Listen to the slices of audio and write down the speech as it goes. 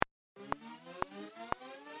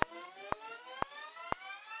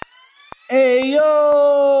Hey yo!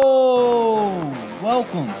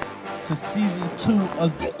 Welcome to season 2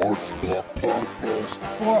 of the Arts Block Podcast.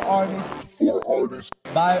 For artists,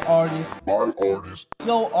 by artists,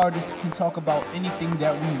 so artists can talk about anything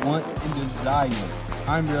that we want and desire.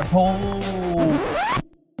 I'm your host.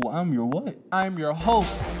 I'm your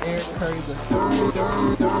host, Eric Curry the third.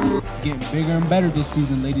 Getting bigger and better this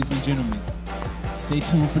season, ladies and gentlemen. Stay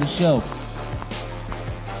tuned for the show.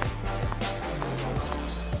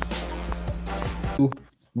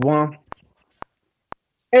 One.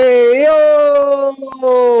 Hey yo!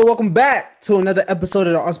 Welcome back to another episode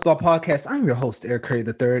of the Arts Block Podcast. I'm your host, Eric Curry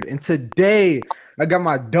III, and today I got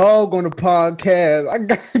my dog on the podcast.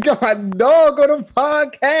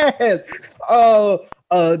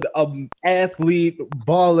 Athlete,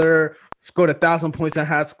 baller, scored 1,000 points in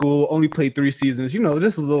high school, only played 3 seasons.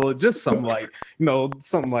 Just something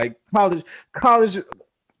like college.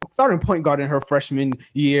 Starting point guard in her freshman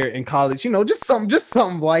year in college, just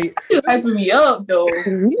something light. You hyping me up though.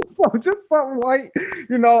 Just something light,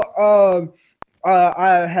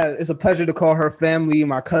 it's a pleasure to call her family,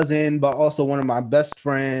 my cousin, but also one of my best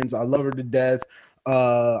friends. I love her to death.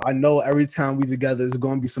 I know every time we together there's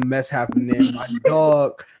going to be some mess happening. My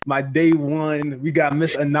dog, my day one. We got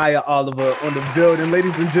Miss Anaya Oliver on the building,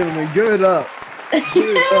 ladies and gentlemen. Give it up.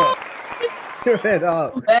 Give it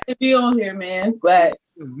up. Glad to be on here, man. Glad.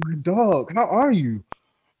 My dog, how are you?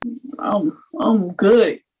 I'm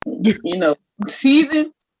good.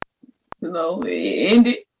 Season, it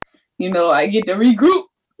ended. I get to regroup,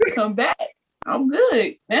 come back. I'm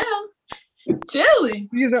good now. Chilling.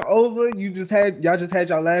 Season over. Y'all just had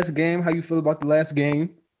your last game. How you feel about the last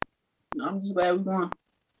game? I'm just glad we won.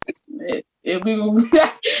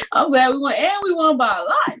 I'm glad we won, and we won by a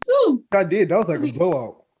lot too. I did. That was like a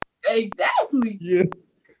blowout. Exactly.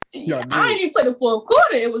 Yeah. I didn't even play the fourth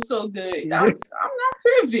quarter. It was so good. I'm not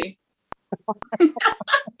tripping.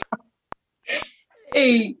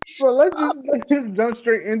 Hey. Well, let's just jump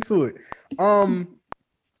straight into it. I've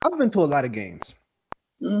been to a lot of games.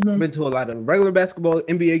 Mm-hmm. Been to a lot of regular basketball,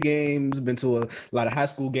 NBA games. Been to a lot of high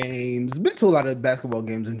school games. Been to a lot of basketball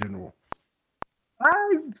games in general.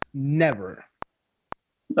 I've never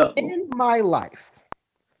in my life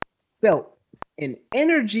felt an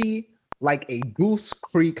energy like a Goose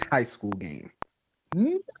Creek High School game.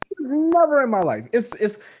 Never in my life.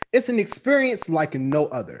 It's an experience like no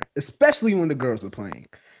other, especially when the girls are playing.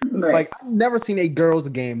 Right. Like, I've never seen a girls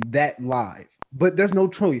game that live. But there's no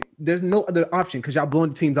choice. There's no other option because y'all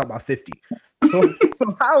blowing the teams out by 50. So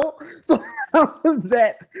how was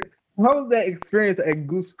that? How was that experience at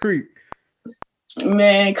Goose Creek?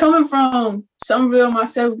 Man, coming from Somerville my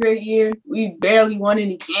 7th grade year, we barely won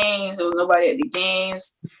any games. There was nobody at the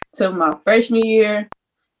games. Till my freshman year.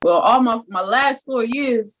 Well, all my last 4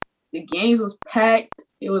 years, the games was packed.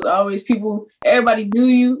 It was always people, everybody knew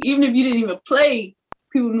you. Even if you didn't even play,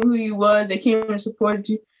 people knew who you was. They came and supported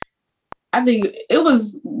you. I think it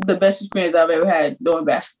was the best experience I've ever had doing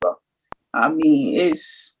basketball. I mean,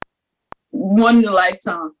 it's one in a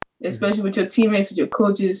lifetime, especially with your teammates, with your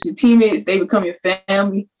coaches. Your teammates, they become your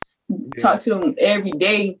family. You talk to them every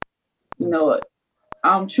day.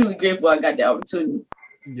 I'm truly grateful I got the opportunity.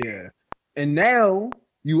 Yeah. And now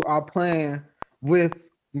you are playing with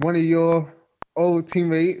one of your old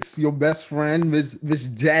teammates, your best friend, Miss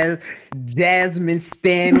Jasmine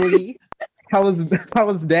Stanley. How was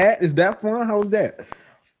that? Is that fun? How was that?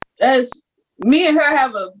 That's me and her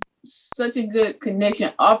have such a good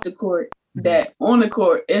connection off the court that on the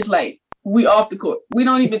court it's like we off the court. We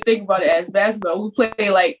don't even think about it as basketball. We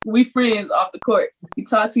play like we friends off the court. We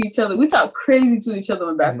talk to each other. We talk crazy to each other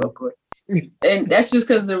on the basketball court. And that's just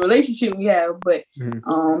because of the relationship we have. But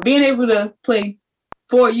being able to play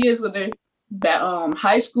 4 years with her,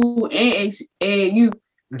 high school and AAU,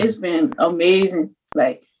 it's been amazing.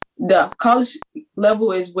 Like, the college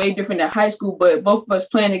level is way different than high school, but both of us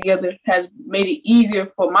playing together has made it easier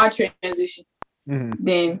for my transition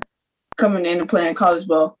than coming in and playing college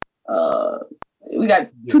ball. We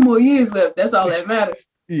got 2 more years left. That's all that matters.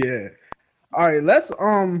 Yeah. All right, let's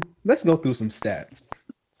go through some stats.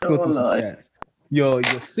 Your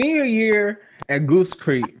senior year at Goose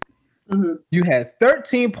Creek, you had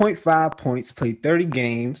 13.5 points, played 30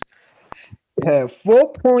 games, had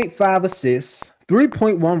 4.5 assists,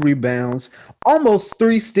 3.1 rebounds, almost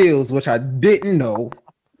 3 steals, which I didn't know.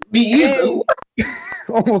 Me either.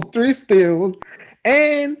 Almost 3 steals,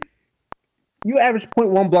 and you average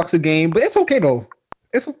 0.1 blocks a game, but it's okay though.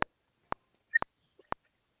 It's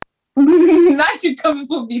Not you coming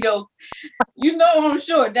for me though. I'm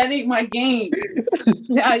short. That ain't my game.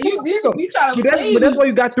 Now you try to play. But that's why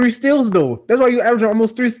you got 3 steals though. That's why you average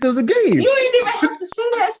almost 3 steals a game. You ain't even have to say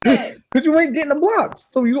that stat? Because you ain't getting the blocks.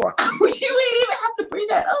 So you are. You ain't even have to bring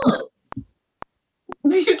that up.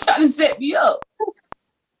 You trying to set me up.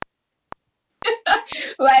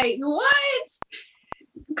 Like, what?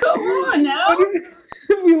 Come on now.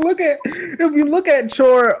 If you look at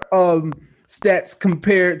your stats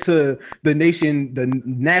compared to the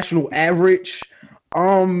national average,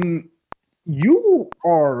 you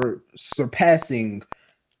are surpassing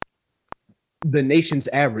the nation's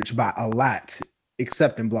average by a lot,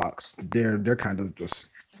 except in blocks. They're kind of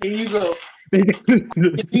just. Here you go. Here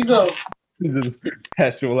you go. Just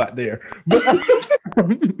passed you a lot there, but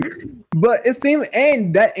it seemed,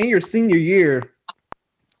 and that in your senior year,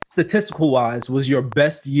 statistical wise, was your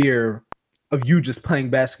best year of you just playing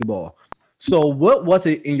basketball. So what was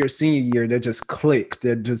it in your senior year that just clicked?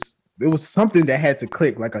 It was something that had to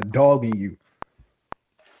click, like a dog in you.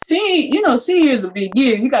 Senior is a big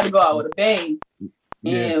year. You got to go out with a bang.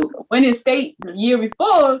 Yeah. And winning state the year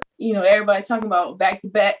before, everybody talking about back to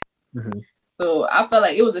back. So I felt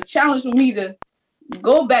like it was a challenge for me to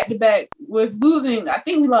go back to back with losing. I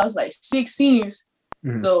think we lost like 6 seniors.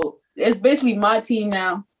 So it's basically my team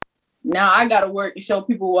now. Now I got to work and show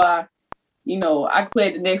people why, I can play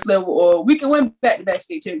at the next level, or we can win back to back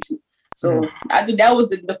state championship. So I think that was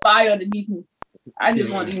the fire underneath me. I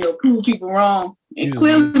just wanted to, prove people wrong. And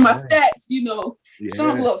clearly my stats,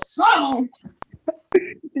 some little song.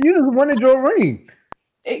 You just wanted your ring.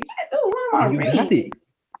 Exactly, my ring.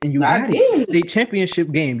 And you got it. State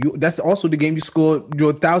championship game. That's also the game you scored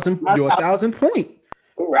your 1,000 point.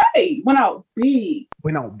 Right. Went out big.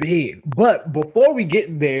 But before we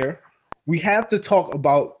get there, we have to talk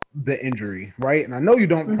about the injury, right? And I know you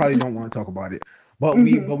probably don't want to talk about it, but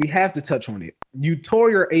we have to touch on it. You tore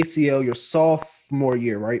your ACL your sophomore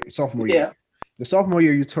year, right? Year. The sophomore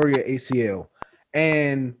year you tore your ACL.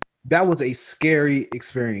 And that was a scary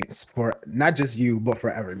experience for not just you, but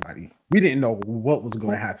for everybody. We didn't know what was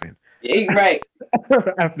going to happen. Right.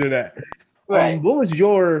 After that. Right. What was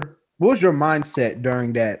your mindset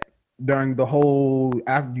during the whole,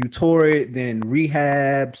 after you tore it, then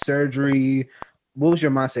rehab, surgery? What was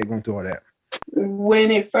your mindset going through all that?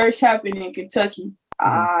 When it first happened in Kentucky,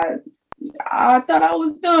 I thought I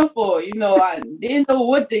was done for. I didn't know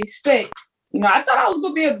what to expect. I thought I was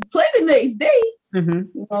going to be able to play the next day.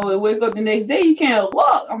 Wake up the next day, you can't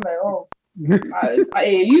walk. I'm like, oh, my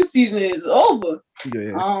AAU season is over.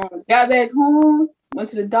 Yeah. Got back home, went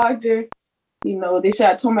to the doctor. They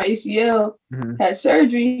said I tore my ACL, had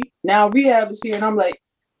surgery. Now rehab is here, and I'm like,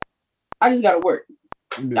 I just got to work.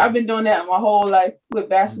 Yeah. I've been doing that my whole life with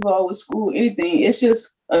basketball, with school, anything. It's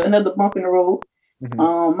just another bump in the road.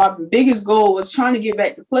 My biggest goal was trying to get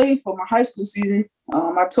back to play for my high school season.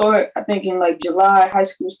 I tore it, I think, in like July. High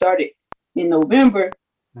school started in November.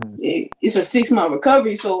 It's a 6-month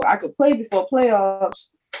recovery, so I could play before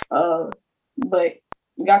playoffs. But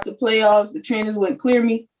got to playoffs, the trainers wouldn't clear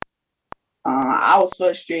me. I was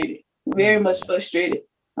frustrated, very much frustrated.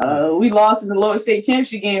 We lost in the lower state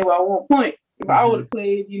championship game by 1 point. If I would have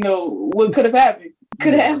played, what could have happened?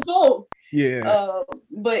 Could have had 4. Yeah.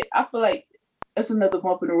 But I feel like that's another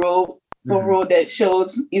bump in the road, a road that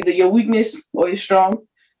shows either your weakness or you're strong,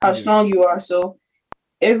 how strong you are. So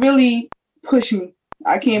it really pushed me.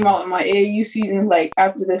 I came out in my AAU season, like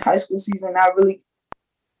after the high school season, I really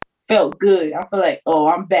felt good. I feel like, oh,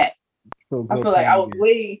 I'm back. I feel like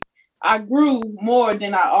I grew more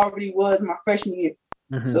than I already was my freshman year.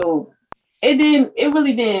 So it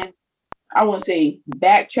really didn't, I won't say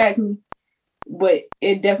backtrack me, but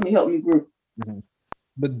it definitely helped me grow.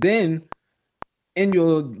 But then in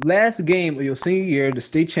your last game of your senior year, the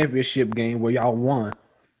state championship game where y'all won,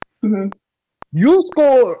 you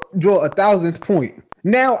scored your 1,000th point.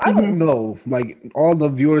 Now, I don't know, like all the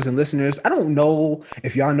viewers and listeners, I don't know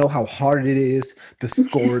if y'all know how hard it is to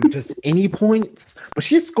score just any points, but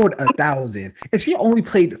she scored 1,000 and she only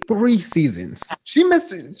played 3 seasons. She missed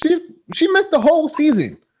the whole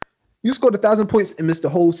season. You scored 1,000 points and missed the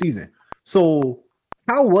whole season. So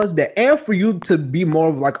how was that? And for you to be more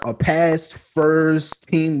of like a past first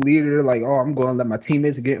team leader, like, oh, I'm going to let my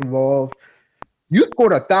teammates get involved. You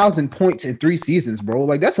scored 1,000 points in 3 seasons, bro.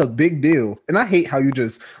 Like, that's a big deal. And I hate how you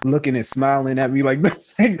just looking and smiling at me like,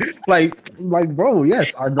 bro,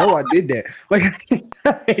 yes, I know I did that. Like,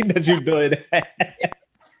 I hate that you're doing that.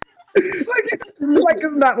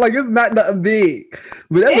 it's not nothing big,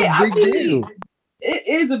 but that's a big deal. It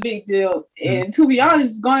is a big deal. And to be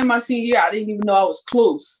honest, going in my senior year, I didn't even know I was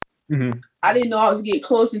close. I didn't know I was getting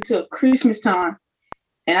close until Christmas time.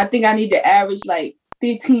 And I think I need to average like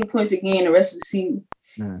 15 points a game the rest of the season.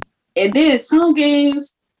 And then some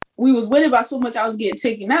games we was winning by so much I was getting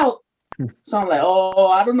taken out. So I'm like,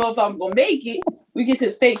 oh, I don't know if I'm gonna make it. We get to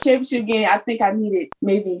the state championship game. I think I needed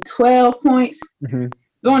maybe 12 points.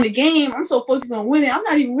 During the game, I'm so focused on winning, I'm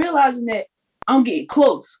not even realizing that I'm getting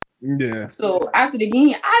close. Yeah. So after the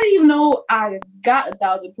game, I didn't even know I got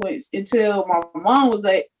 1,000 points until my mom was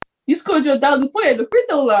like, "You scored your 1,000 points at the free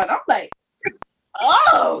throw line." I'm like,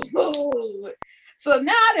 "Oh!" So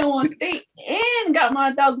now I didn't want to stay and got my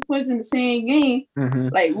 1,000 points in the same game.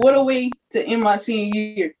 Like, what a way to end my senior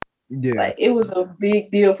year. Yeah. Like, it was a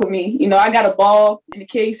big deal for me. You know, I got a ball in the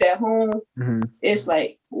case at home. It's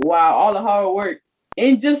like, wow, all the hard work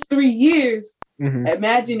in just 3 years.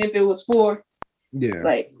 Imagine if it was 4. Yeah.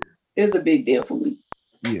 Like, it's a big deal for me.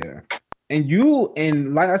 Yeah.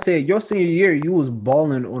 And like I said, your senior year, you was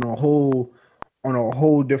balling on a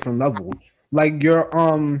whole different level. Like your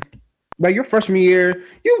freshman year,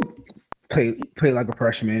 you played like a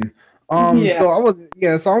freshman. So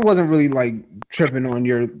I wasn't really like tripping on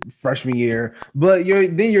your freshman year. But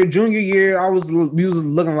your junior year, I was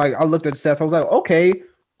looking like, I looked at the stats, I was like, okay,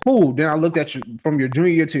 cool. Then I looked at you from your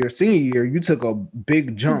junior year to your senior year, you took a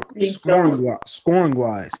big jump scoring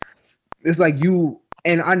wise. It's like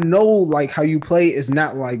and I know like how you play is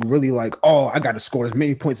not like really like, oh, I got to score as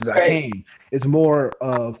many points as I can. It's more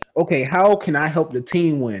of, okay, how can I help the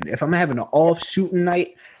team win? If I'm having an off shooting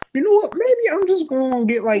night, you know what? Maybe I'm just going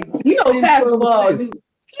to get like, pass the ball.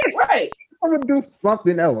 Right. I'm going to do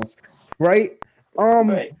something else. Right.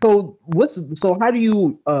 So how do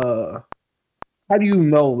you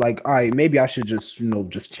know, like, all right, maybe I should just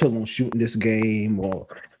chill on shooting this game, or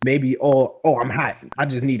maybe, I'm hot, I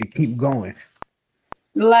just need to keep going.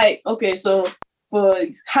 Like, okay, so for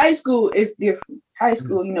high school, it's different. High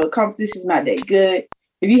school, competition's not that good.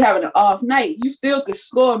 If you having an off night, you still could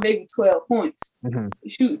score maybe 12 points.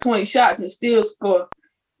 Shoot 20 shots and still score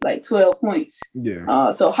like 12 points.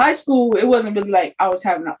 Yeah. So high school, it wasn't really like I was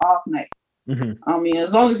having an off night. I mean,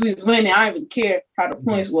 as long as we was winning, I didn't really care how the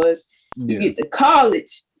points was. You get to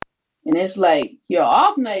college, and it's like your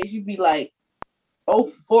off nights, you be like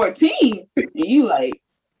 0-14, and you like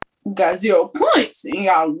got 0 points, and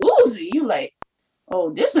y'all losing. You like,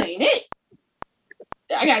 oh, this ain't it.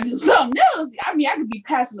 I gotta do something else. I mean, I could be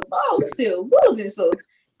passing the ball, we still losing. So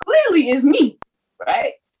clearly, it's me,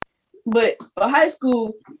 right? But for high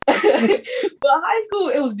school,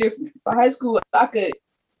 it was different. For high school, I could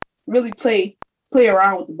really play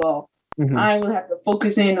around with the ball. I ain't gonna have to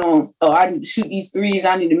focus in on, I need to shoot these threes,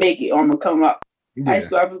 I need to make it, or I'm gonna come up. High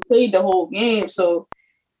school, I played the whole game, so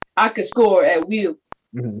I could score at will.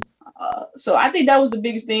 So I think that was the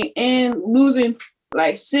biggest thing. And losing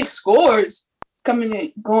like 6 scores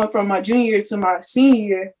going from my junior year to my senior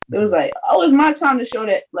year, it was like, oh, it's my time to show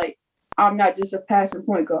that like I'm not just a passing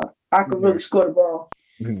point guard. I could really score the ball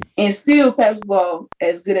and still pass the ball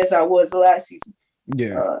as good as I was the last season.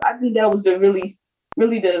 I think that was really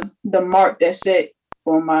the mark that set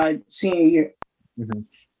for my senior year.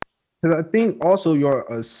 Because I think also your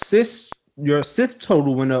assist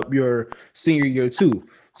total went up your senior year too.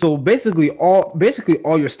 So basically all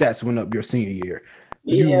your stats went up your senior year.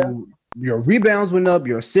 Your rebounds went up,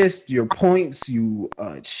 your assists, your points. You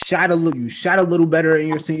shot a little better in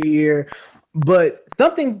your senior year, but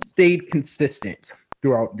something stayed consistent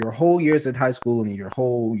throughout your whole years in high school and your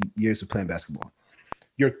whole years of playing basketball.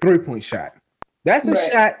 Your 3-point shot. That's a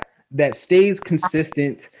shot that stays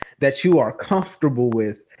consistent, that you are comfortable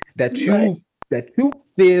with, that you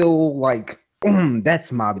feel like,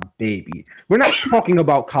 that's my baby. We're not talking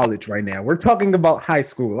about college right now. We're talking about high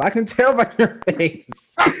school. I can tell by your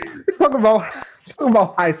face. We're talking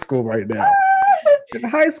about high school right now. In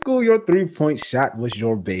high school, your 3-point shot was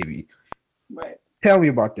your baby. Right. Tell me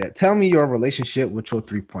about that. Tell me your relationship with your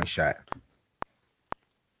 3-point shot.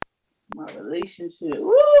 My relationship.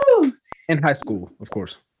 Woo! In high school, of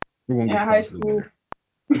course. We're gonna get high school.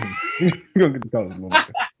 We're gonna get to college a little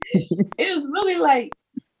bit. It was really like,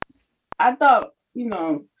 I thought,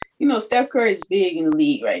 Steph Curry is big in the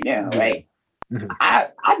league right now, right?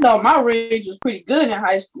 I thought my range was pretty good in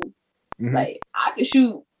high school. Like, I could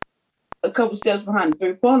shoot a couple steps behind the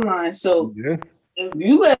 3-point line. So if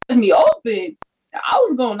you let me open, I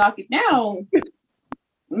was gonna knock it down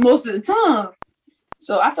most of the time.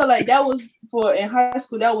 So I felt like that was in high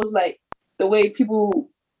school, that was like the way people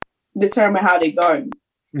determine how they guard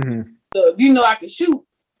me. So if you know I can shoot,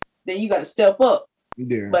 then you got to step up.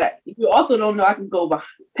 But if you also don't know I can go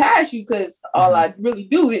past you, because all I really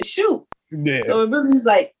do is shoot. So it really is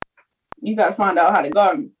like, you got to find out how to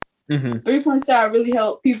guard me. 3-point shot really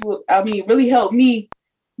helped people. I mean, really helped me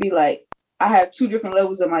be like, I have 2 different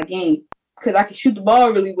levels of my game, because I can shoot the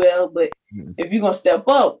ball really well. But if you're going to step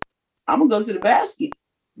up, I'm going to go to the basket.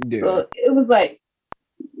 So it was like,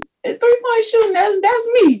 3-point shooting, that's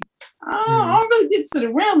me. I don't really get to the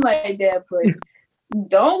rim like that, but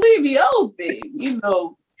don't leave me open. You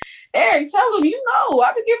know, Eric, tell him,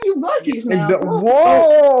 I can give you buckets now.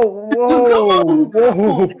 Whoa.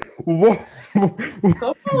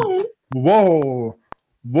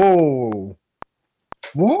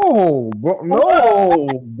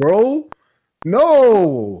 Bro.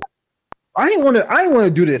 No. I didn't want to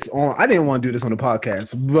do this on. I didn't want to do this on the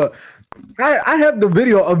podcast, but I have the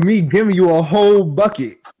video of me giving you a whole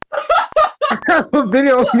bucket. I have a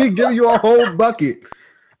video of me giving you a whole bucket.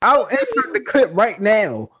 I'll insert the clip right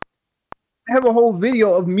now. I have a whole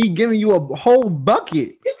video of me giving you a whole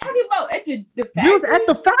bucket. You're talking about at the factory? You was at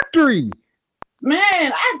the factory.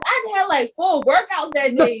 Man, I had like 4 workouts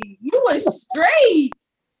that day. You was straight.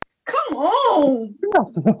 Come on.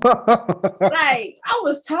 Like, I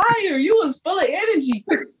was tired. You was full of energy.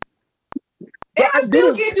 And I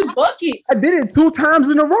still gave you buckets. I did it 2 times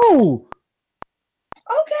in a row.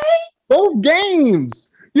 Okay. Both games.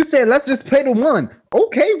 You said, let's just play the one.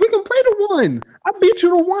 Okay, we can play the one. I beat you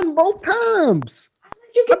to one both times.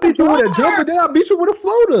 I beat you with a jumper, then I beat you with a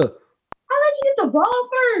floater. How did you get the ball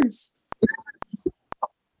first?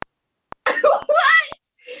 What?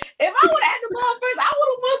 If I would have had the ball first, I would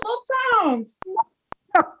have won both times.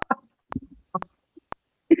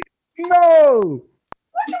 No.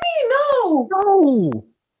 What you mean, no?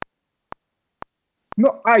 No.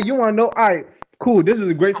 All right, you want to know? All right, cool. This is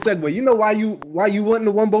a great segue. You know why you wouldn't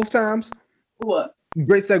have won both times? What?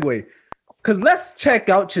 Great segue. Because let's check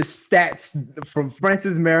out your stats from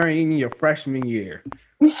Francis Marion your freshman year.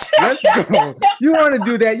 Let's go. You want to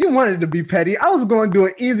do that? You wanted to be petty. I was going to do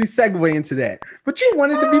an easy segue into that, but you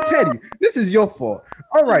wanted to be petty. This is your fault.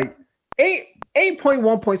 All right,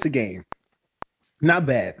 8.1 points a game. Not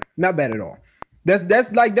bad. Not bad at all.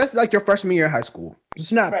 That's like your freshman year in high school.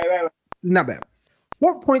 It's not right. Not bad.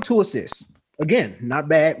 4.2 assists. Again, not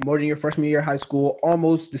bad. More than your freshman year in high school.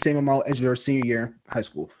 Almost the same amount as your senior year in high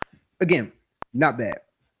school. Again, not bad.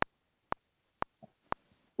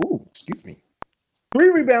 Ooh, excuse me. 3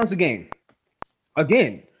 rebounds a game.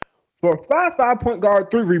 Again, for a 5 point guard,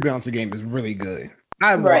 3 rebounds a game is really good.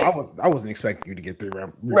 I wasn't expecting you to get 3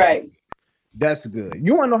 rebounds. Right. That's good.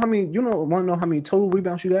 You want to know how many total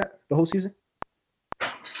rebounds you got the whole season?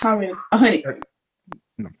 How many? 100.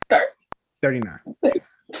 No. 30. 39.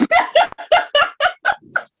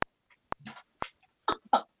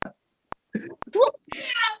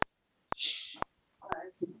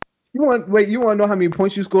 You want to know how many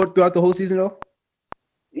points you scored throughout the whole season though?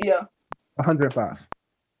 Yeah. 105.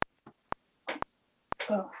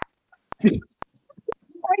 Oh. Is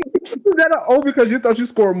that an O because you thought you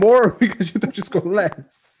scored more or because you thought you scored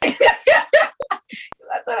less? I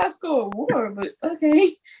thought I scored more, but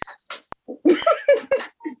okay.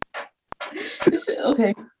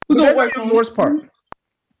 Okay. We're gonna work on the worst part.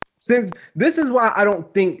 Since this is why I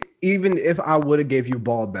don't think even if I would have gave you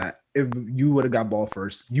ball back, if you would have got ball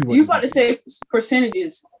first, you would. You about to say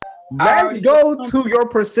percentages? Let's go to your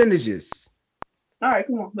percentages. All right,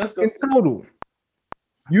 come on, let's go. In total,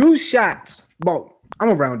 you shot about. I'm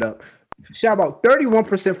gonna round up. Shot about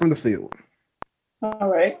 31% from the field. All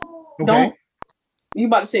right. Okay. Don't. You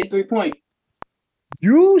about to say 3-point?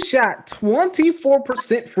 You shot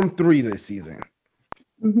 24% from 3 this season.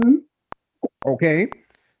 Mm-hmm. Okay.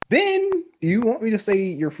 Then you want me to say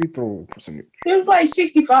your free throw percentage? It was like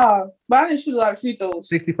 65, but I didn't shoot a lot of free throws.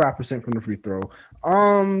 65% from the free throw.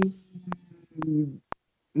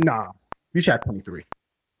 Nah. You shot 23.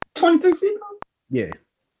 23 free throws? Yeah.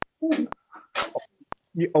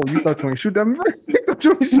 You thought you were going to shoot them?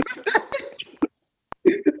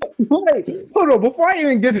 Wait, hold on. Before I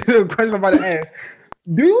even get to the question I'm about to ask,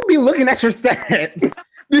 do you be looking at your stats?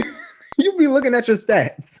 You be looking at your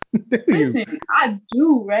stats. Listen, I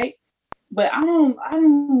do, right? But I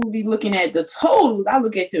don't be looking at the totals. I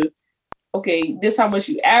look at this how much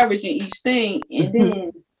you average in each thing, and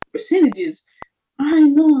then percentages. I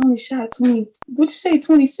didn't know I only shot 20. What'd you say,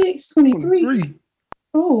 26, 23?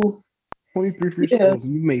 Oh. 23 free throws.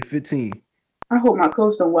 You made 15. I hope my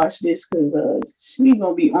coach don't watch this because she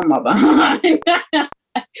gonna be on my behind.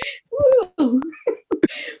 Woo.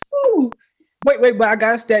 Woo. Wait, but I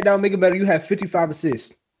got a stat down, make it better. You have 55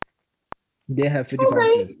 assists. You did have 55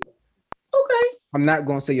 assists. Okay. I'm not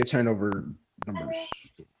gonna say your turnover numbers.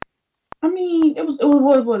 I mean, it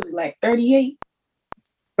what was it, like 38?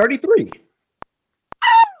 33.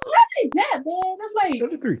 Oh, not like that, man. That's like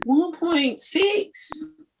 33.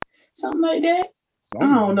 1.6, something like that. I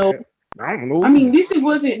don't know. I mean, this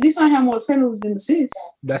I have more turnovers than assists.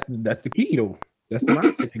 That's the key though. That's the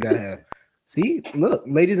mindset you gotta have. See, look,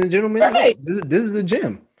 ladies and gentlemen, right. this is the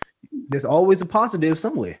gym. There's always a positive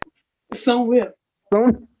somewhere. Somewhere.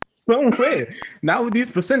 Somewhere. Not with these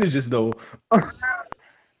percentages though. What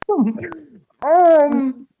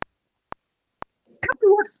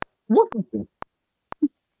happened?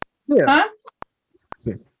 Yeah. Huh?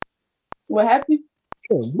 What happened?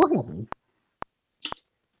 Yeah, what happened?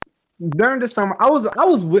 During the summer, I was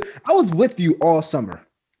with you all summer.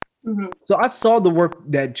 Mm-hmm. So I saw the work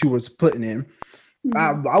that you was putting in.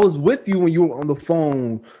 Mm-hmm. I was with you when you were on the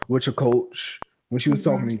phone with your coach when she was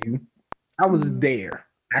talking to you. I was there.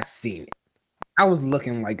 I seen it. I was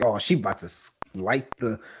looking like, oh, she about to light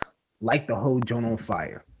the whole joint on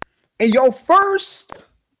fire. And your first,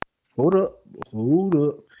 hold up.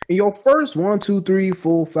 In your first 1, 2, 3,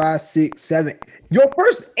 4, 5, 6, 7, your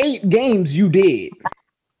first 8 games you did.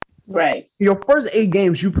 Right. Your first 8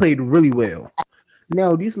 games you played really well.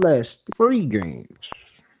 Now these last 3 games.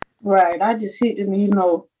 Right. I just hit them,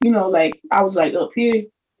 like I was like up here,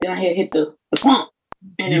 then I had hit the pump.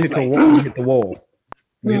 And You hit the wall.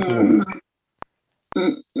 The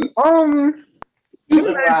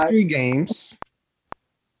last 3 games.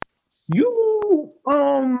 You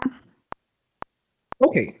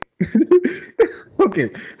okay. Okay.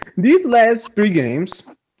 These last 3 games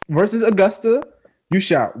versus Augusta, you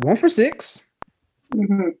shot 1 for 6.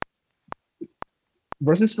 Mm-hmm.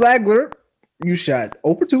 Versus Flagler, you shot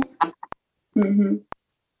 0 for 2. Mm-hmm.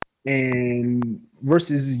 And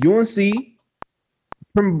versus UNC,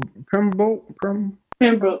 Pembroke,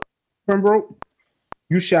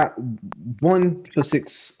 you shot 1 for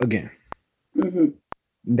 6 again. Mm-hmm.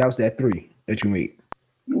 That was that 3 that you made.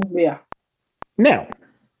 Yeah. Now,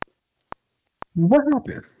 what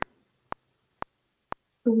happened?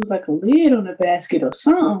 It was like a lid on the basket or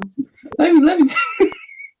something. Let me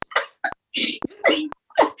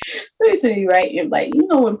tell you, right? And like,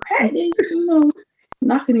 in practice,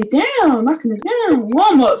 knocking it down,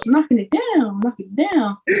 warm-ups, knocking it down.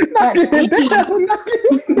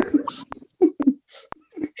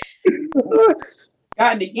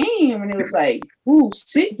 Got the game, and it was like, ooh,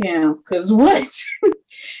 sit down, because what?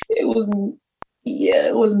 It was not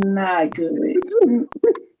good.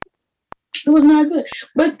 It was not good.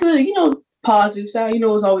 But the, positive side, it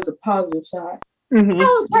was always a positive side. Mm-hmm. I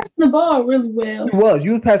was passing the ball really well.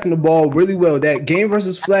 You were passing the ball really well. That game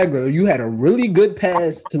versus Flagler, you had a really good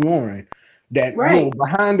pass to Lauren. That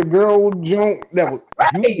behind the girl jump,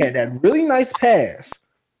 you had that really nice pass.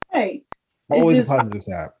 Right. Always a positive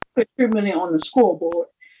side. Contributing on the scoreboard.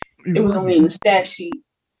 It was only in the stat sheet.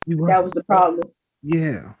 That was the problem.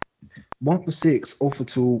 Yeah. 1 for 6, 0 for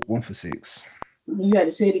 2, 1 for 6. You had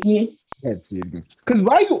to say it again? I had to say it again. Because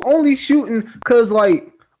why you only shooting? Because,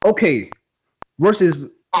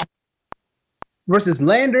 versus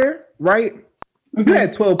Lander, right? Mm-hmm. You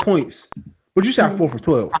had 12 points, but you shot 4 for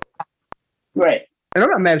 12. Right. And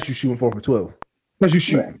I'm not mad at you shooting 4 for 12. Because you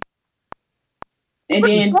shooting. Right. And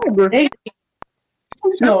then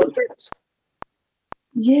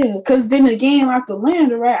yeah, because then the game after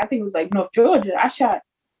Lander, right? I think it was like North Georgia. I shot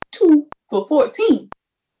 2 for 14.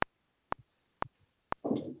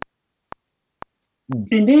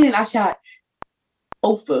 And then I shot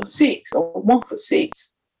 0 for 6 or 1 for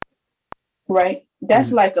 6. Right?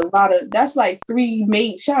 That's like that's like 3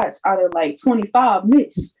 made shots out of like 25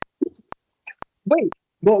 missed. Wait,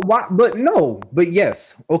 but why? But no, but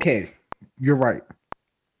yes. Okay, you're right.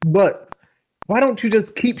 But why don't you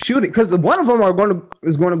just keep shooting? Because one of them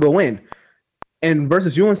is going to go in. And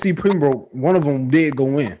versus UNC Pembroke, one of them did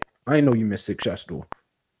go in. I didn't know you missed 6 shots though.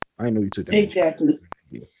 I didn't know you took that. Exactly.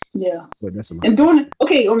 Yeah. But that's a lot. And on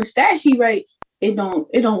the stat sheet, right? It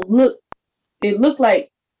looked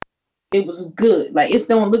like it was good. Like it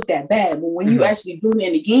don't look that bad. But when you actually doing it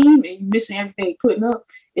in the game and you missing everything you're putting up,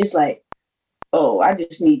 it's like, oh, I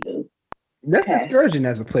just need to. That's discouraging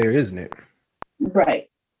as a player, isn't it? Right.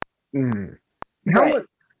 Mm.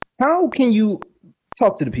 How can you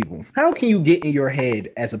talk to the people? How can you get in your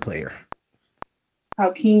head as a player?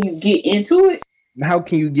 How can you get into it? How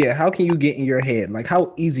can you get in your head? Like,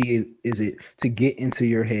 how easy is it to get into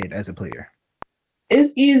your head as a player?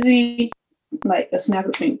 It's easy, like a snap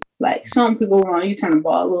of finger. Like something could go wrong. You turn the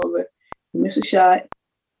ball over, you miss a shot,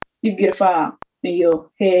 you get a foul, and your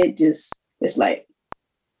head it's like,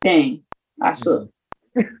 dang, I suck.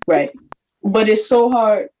 Right. But it's so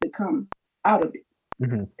hard to come out of it,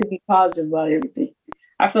 to be positive about everything.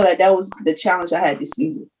 I feel like that was the challenge I had this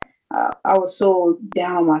season. I was so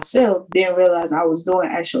down on myself, didn't realize I was doing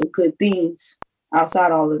actual good things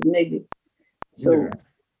outside all of the negative. So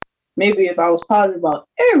maybe if I was positive about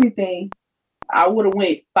everything, I would have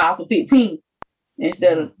went 5 for 15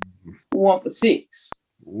 instead of 1 for 6.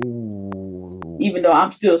 Ooh. Even though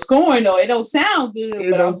I'm still scoring, though it don't sound good,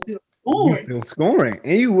 but I'm still still scoring,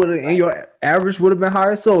 and you would have, and your average would have been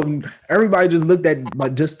higher. So everybody just looked at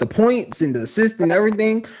like just the points and the assists and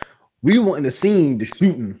everything. We wouldn't have seen the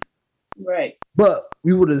shooting, right? But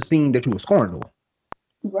we would have seen that you were scoring though,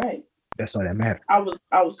 right? That's all that mattered.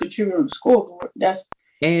 I was contributing to scoreboard.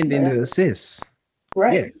 And in the assists,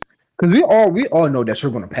 right? Yeah, because we all know that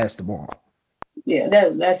you're going to pass the ball. Yeah,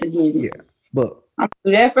 that's a given. Yeah, but I'm gonna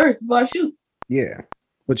do that first before I shoot. Yeah,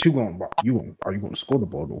 but are you going to score the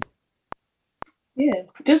ball though? Yeah,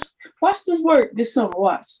 just watch this work this summer.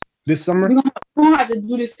 Watch this summer. We're gonna have to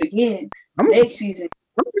do this again next season.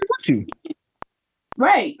 I'm gonna with you.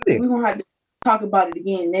 Right, we're gonna have to talk about it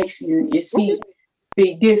again next season and see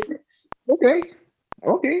big difference. Okay.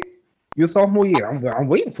 Your sophomore year, I'm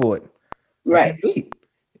waiting for it. Right,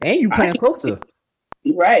 and you playing closer.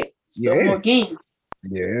 Right, still more games.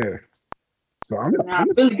 Yeah. So I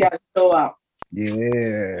really got to show out.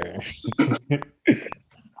 Yeah.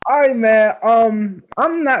 All right, man.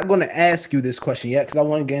 I'm not gonna ask you this question yet because I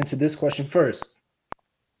want to get into this question first.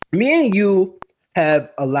 Me and you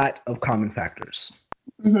have a lot of common factors.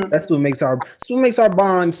 Mm-hmm. That's what makes our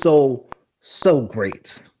bond so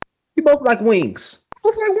great. We both like wings.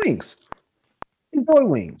 Enjoy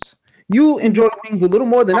wings. You enjoy wings a little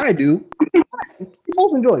more than I do. We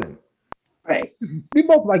both enjoy them. Right. We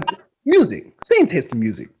both like music. Same taste in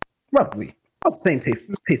music. Roughly. Same taste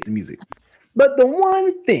in music. But the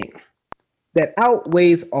one thing that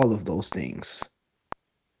outweighs all of those things,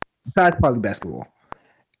 besides probably basketball,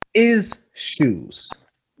 is shoes.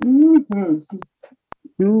 Mm-hmm.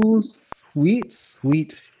 Shoes, sweet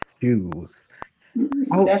shoes.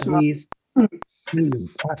 Outweighs.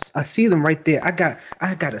 I see them right there. I got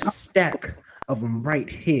a stack of them right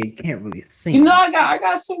here. You can't really see. You know, I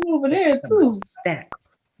got some over there too. Stack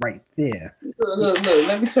right there. Look.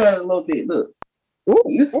 Let me turn it a little bit. Look. Ooh,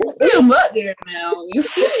 you see them up there now. You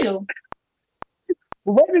see them.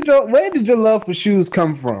 Where did your love for shoes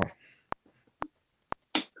come from?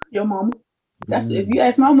 Your mama. That's if you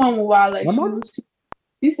ask my mama why I like shoes. Mama?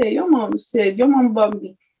 She said your mama bought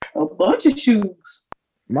me a bunch of shoes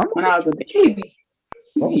when I was a baby.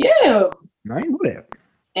 Oh. Yeah. I didn't know that.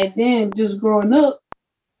 And then just growing up,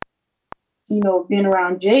 being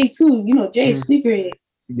around Jay too. Jay's sneakerhead.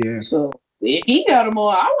 Yeah. So if he got them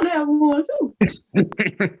on, I want to have them on too.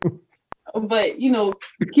 But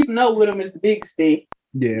keeping up with them is the biggest thing.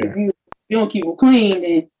 Yeah. If you don't keep them clean,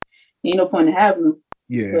 then ain't no point in having them.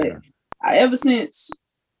 Yeah. But ever since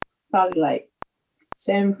probably like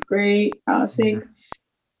 7th grade, I'll say,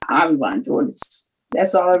 I've been buying Jordans.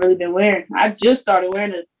 That's all I've really been wearing. I just started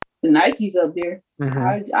wearing the Nikes up there.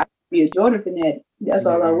 Mm-hmm. I be a Jordan fanatic. That's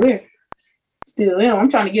all I wear. Still am. I'm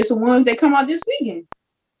trying to get some ones that come out this weekend.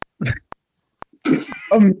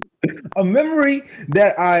 A memory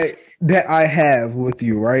that I have with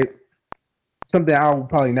you, right? Something I will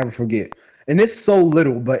probably never forget. And it's so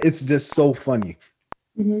little, but it's just so funny.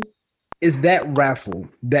 Mm-hmm. Is that raffle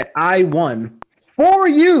that I won for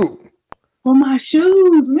you. For my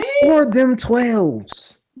shoes, man. For them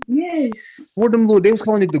 12s. Yes. For them little, they was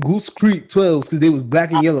calling it the Goose Creek 12s because they was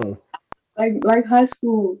black and yellow. Like high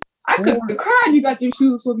school. I could have cried you got them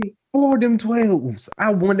shoes for me. For them 12s.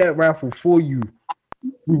 I won that raffle for you.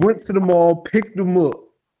 We went to the mall, picked them up.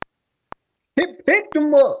 Picked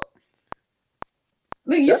them up.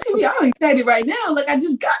 Look, you see me, I'm excited right now. Like I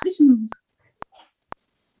just got the shoes.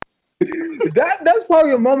 That's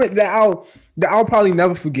probably a moment that I'll probably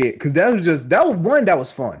never forget because that was one that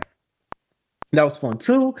was fun. That was fun.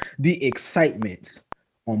 2, the excitement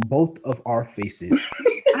on both of our faces.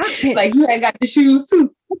 Like you had got the shoes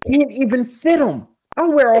too. I can't even fit them. I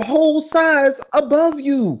wear a whole size above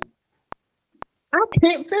you. I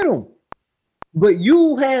can't fit them. But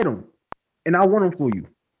you had them, and I won them for you.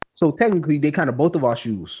 So technically, they kind of both of our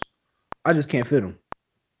shoes. I just can't fit them.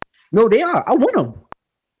 No, they are. I won them.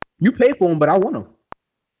 You paid for them, but I won them.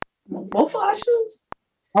 Both of our shoes?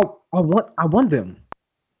 I won them.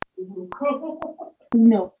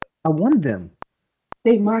 No. I won them.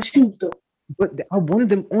 They my shoes though. But I won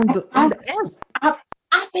them on the app.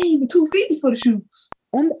 I paid the $250 for the shoes.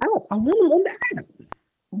 On the app. I won them on the app.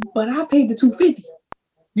 But I paid the $250.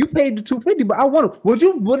 You paid the $250, but I won them. Would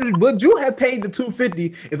you have paid the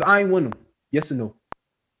 $250 if I ain't won them? Yes or no?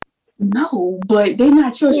 No, but they're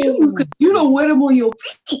not your shoes because you don't wear them on your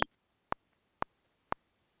feet.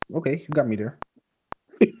 Okay, you got me there.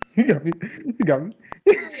 You got me.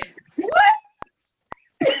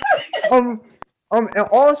 What? And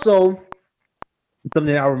also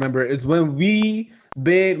something I remember is when we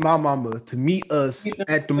begged my mama to meet us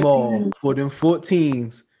at the mall for them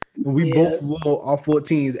 14s, and we both wore our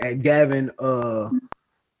 14s at Gavin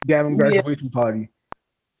graduation party.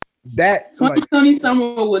 That 2020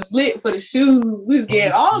 summer was lit for the shoes. We was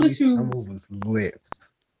getting all the shoes. Summer was lit.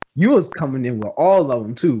 You was coming in with all of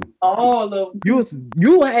them too. All of them.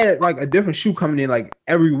 You had like a different shoe coming in like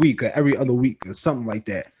every week or every other week or something like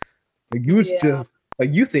that. Like you was just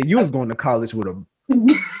like you said you was going to college with a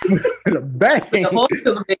with a bag.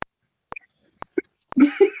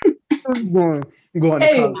 going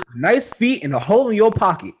to college. Nice feet and a hole in your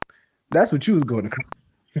pocket. That's what you was going to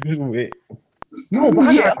college with. No, but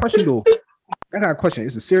I got a question though. I got a question.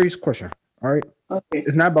 It's a serious question. All right. Okay.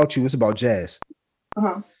 It's not about you. It's about Jazz.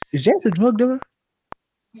 Uh-huh. Is Jazz a drug dealer?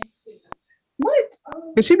 What?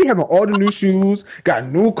 Cause she be having all the new shoes, got a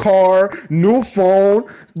new car, new phone.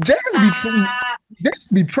 Jazz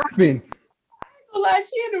be trapping. Lie,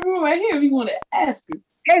 she in the room right here. If you want to ask her.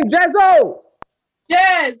 Hey, Jazzo.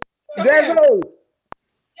 Jazz. Jazzo.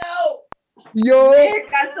 Yo. Eric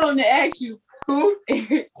got something to ask you. Who?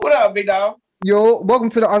 What up, big dog? Yo, welcome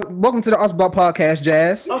to the Osbot podcast,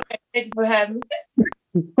 Jazz. Okay, thank you for having me.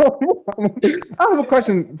 I have a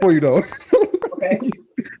question for you though. Okay.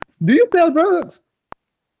 Do you sell drugs?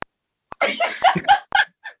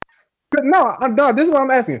 No, this is what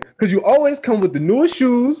I'm asking. Because you always come with the newest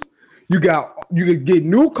shoes. You could get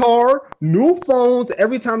new car, new phones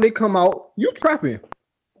every time they come out. You trapping.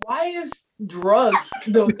 Why is drugs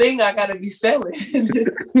the thing I gotta be selling?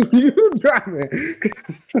 You trapping.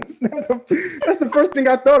 That's the first thing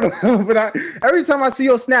I thought of. But every time I see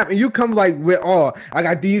your snap and you come like with, I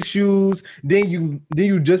got these shoes. Then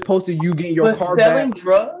you just posted you getting your car selling back.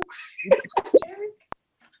 Drugs?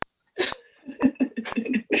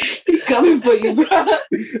 He's coming for you, bro.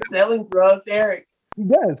 Selling drugs, Eric.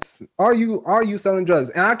 Yes. Are you selling drugs?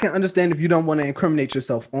 And I can understand if you don't want to incriminate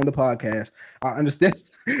yourself on the podcast. I understand.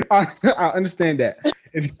 I understand that.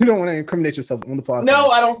 If you don't want to incriminate yourself on the podcast. No,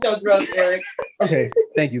 I don't sell drugs, Eric. Okay,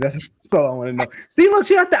 thank you. That's all I want to know. See, look,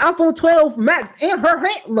 she got the iPhone 12 Max in her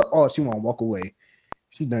hand. Look, she won't walk away.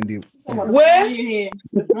 She done deal. Where?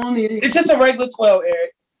 It's just a regular 12,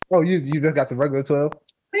 Eric. Oh, you just got the regular 12?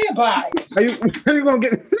 Yeah, bye. Are you gonna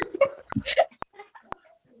get?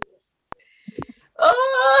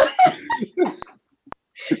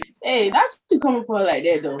 Hey, not you coming for her like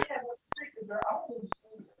that though.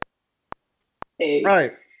 Hey. All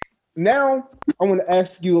right. Now I want to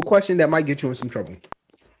ask you a question that might get you in some trouble.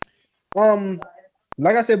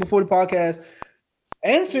 Like I said before the podcast,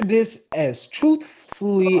 answer this as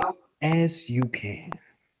truthfully as you can.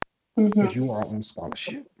 Because you are on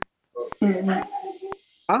scholarship.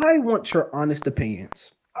 I want your honest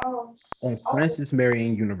opinions on Francis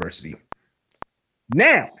Marion University.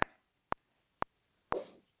 Now,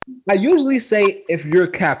 I usually say if you're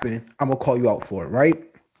capping, I'm gonna call you out for it, right?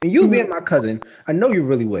 And you being my cousin, I know you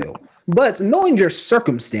really well. But knowing your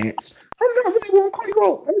circumstance, I'm not really gonna call you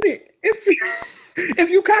out. I mean, if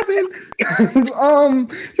you capping,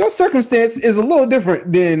 your circumstance is a little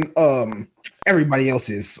different than everybody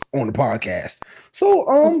else's on the podcast.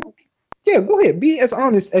 So yeah, go ahead. Be as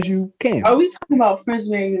honest as you can. Are we talking about Francis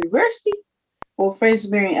Marion University or Francis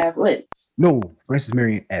Marion Athletics? No, Francis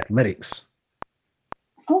Marion Athletics.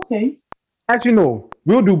 Okay. Actually, no.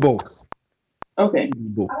 We'll do both. Okay.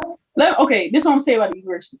 Okay, this is what I'm saying about the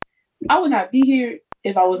university. I would not be here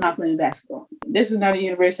if I was not playing basketball. This is not a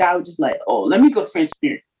university. I would just be like, let me go to Francis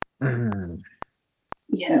Marion.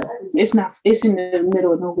 Yeah, it's not. It's in the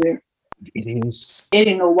middle of nowhere. It is. It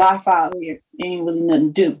ain't no Wi-Fi out here. It ain't really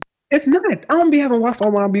nothing to do. It's not. I don't be having Wi-Fi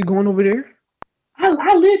when I be going over there.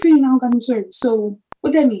 I live here and I don't got no service. So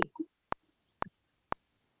what that mean?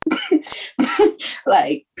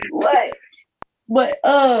 Like what? But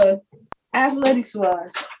athletics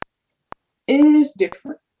wise, it is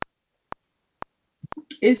different.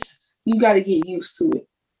 It's you got to get used to it.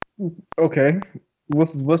 Okay,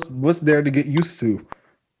 what's there to get used to?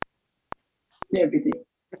 Everything.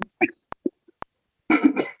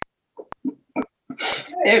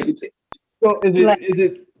 Everything. So is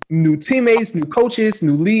it new teammates, new coaches,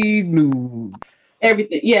 new league, new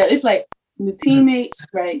everything? Yeah, it's like new teammates,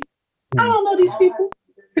 right? I don't know these people.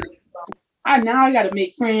 I gotta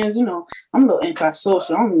make friends. You know, I'm a little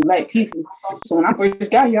antisocial. I don't really like people. So when I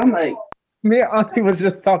first got here, I'm like, me and Auntie was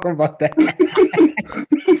just talking about that.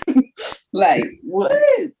 Like, what?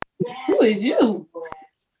 Who is you?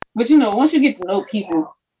 But you know, once you get to know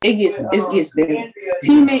people, it gets better.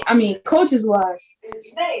 Coaches wise,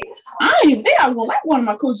 I didn't even think I was gonna like one of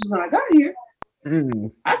my coaches when I got here.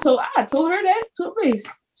 I told her that to her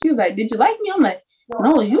face. She was like, "Did you like me?" I'm like,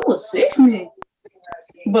 "No, you were 6 man."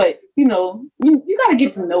 But you know, you gotta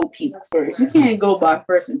get to know people first. You can't go by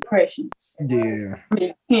first impressions. Yeah. I mean,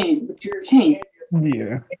 you can, but you can't.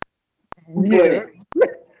 Yeah. Yeah.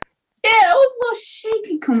 Yeah, it was a little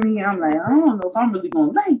shaky coming here. I'm like, I don't know if I'm really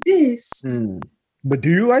gonna like this. But do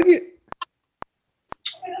you like it?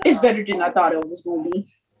 It's better than I thought it was gonna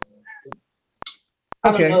be.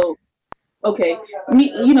 I don't know. Okay,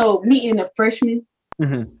 meeting a freshman.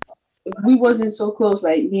 Mm-hmm. If we wasn't so close,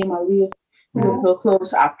 like me and my Leah, we were so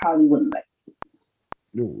close, I probably wouldn't like it.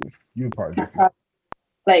 You probably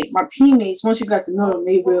like my teammates. Once you got to know them,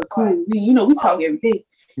 they real cool. We talk every day.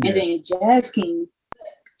 And then Jazz came,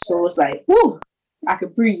 so it's like, whoo, I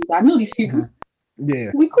could breathe. I know these people. Yeah,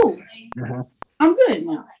 we cool. I'm good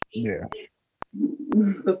now. Yeah.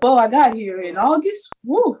 Before I got here in August,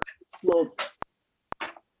 whoo, look.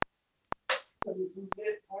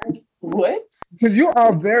 What? Because you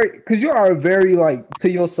are a very like to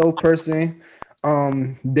yourself person.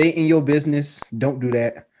 They in your business. Don't do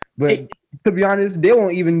that. But to be honest, they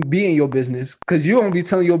won't even be in your business because you won't be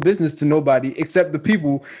telling your business to nobody except the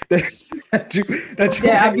people that you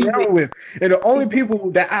hang around with. And the only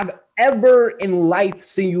people that I've ever in life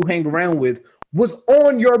seen you hang around with was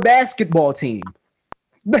on your basketball team.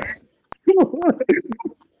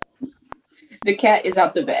 The cat is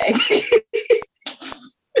out the bag.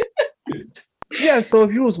 Yeah, so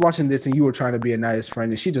if you was watching this and you were trying to be a nice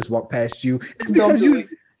friend and she just walked past you, it's because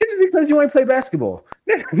you ain't play basketball.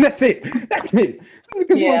 That's it.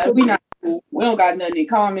 Yeah, we not cool. We don't got nothing in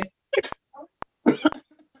common.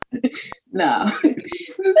 Nah.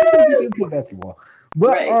 Basketball.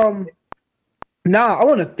 But I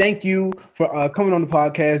want to thank you for coming on the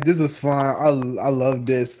podcast. This was fun. I love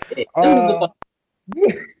this.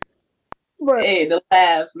 But, hey, the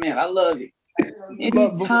laughs, man. I love it.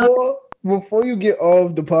 Before you get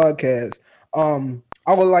off the podcast,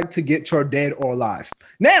 I would like to get your dead or alive.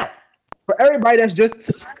 Now, for everybody that's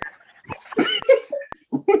just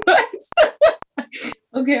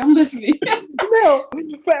okay, I'm listening. No,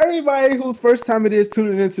 for everybody whose first time it is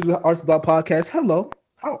tuning into the Arts Block Podcast, hello.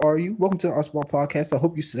 How are you? Welcome to the Arts Block Podcast. I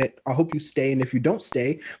hope you stay, and if you don't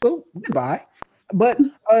stay, well, goodbye. But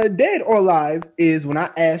dead or alive is when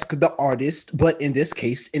I ask the artist, but in this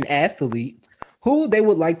case, an athlete, who they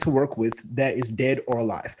would like to work with that is dead or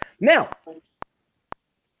alive. Now,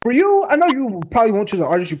 for you, I know you probably won't choose an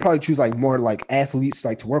artist. You probably choose like more like athletes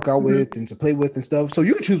like to work out with and to play with and stuff. So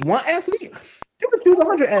you can choose one athlete. You can choose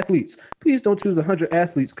 100 athletes. Please don't choose 100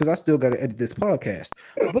 athletes because I still got to edit this podcast.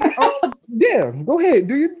 But yeah, go ahead.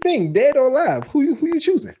 Do your thing. Dead or alive. Who you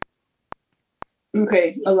choosing?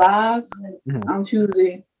 Okay, alive. I'm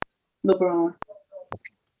choosing LeBron.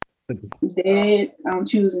 Dead. I'm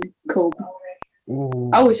choosing Kobe. Ooh.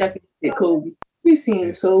 I wish I could get Kobe. He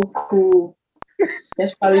seems so cool.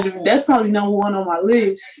 That's probably number one on my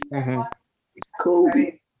list.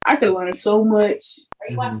 Kobe. I could learn so much.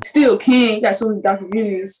 Still can. You got so many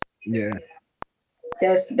documentaries. Yeah.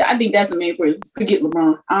 I think that's the main person. Forget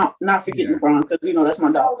LeBron. I'm not forget LeBron because that's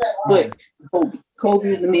my dog. But Kobe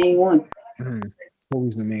is the main one.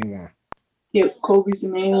 Kobe's the main one. Yep, Kobe's the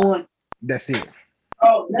main one. That's it.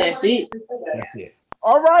 That's it. That's it.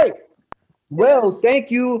 All right. Well, thank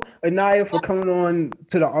you, Anaya, for coming on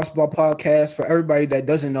to the Arts Block Podcast. For everybody that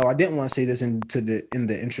doesn't know, I didn't want to say this in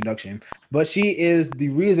the introduction, but she is the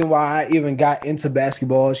reason why I even got into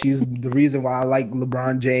basketball. She's the reason why I like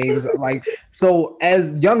LeBron James. So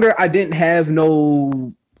as younger, I didn't have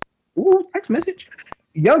no text message.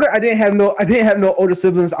 Younger, I didn't have no older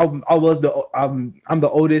siblings. I'm the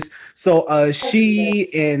oldest. So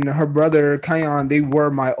she and her brother Kion, they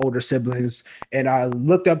were my older siblings, and I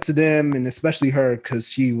looked up to them, and especially her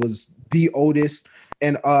because she was the oldest.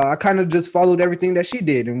 And I kind of just followed everything that she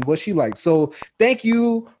did and what she liked. So thank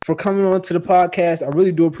you for coming on to the podcast. I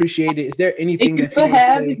really do appreciate it. Is there anything that you want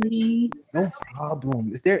to say? Me. No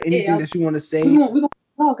problem. Is there anything that you want to say? We're gonna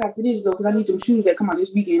talk after this though, because I need some shoes that come out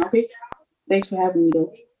this weekend. Okay. Thanks for having me,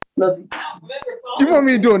 though. Love you. You want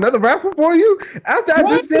me to do another rapper for you? After I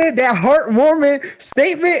just said that heartwarming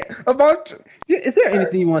statement about you, is there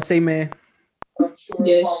anything you want to say, man?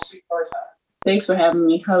 Yes. Thanks for having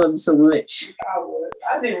me. I love you so much.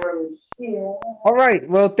 All right.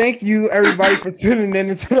 Well, thank you, everybody, for tuning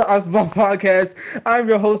in into the Arts Block Podcast. I'm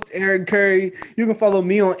your host, Aaron Curry. You can follow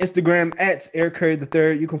me on Instagram at Eric Curry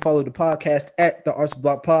III. You can follow the podcast at the Arts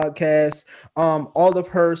Block Podcast. All of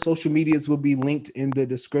her social medias will be linked in the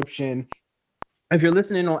description. If you're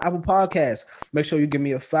listening on Apple Podcasts, make sure you give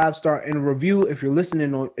me a 5-star and a review. If you're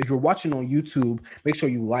watching on YouTube, make sure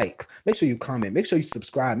you like, make sure you comment, make sure you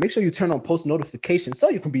subscribe, make sure you turn on post notifications so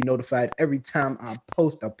you can be notified every time I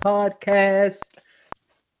post a podcast.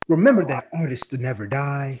 Remember that artists never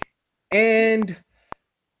die. And,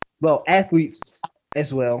 well, athletes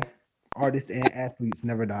as well. Artists and athletes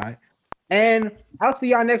never die. And I'll see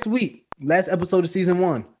y'all next week. Last episode of season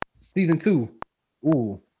 1. season 2.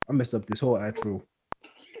 Ooh, I messed up this whole outro.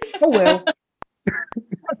 Oh well.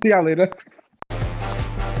 See y'all later.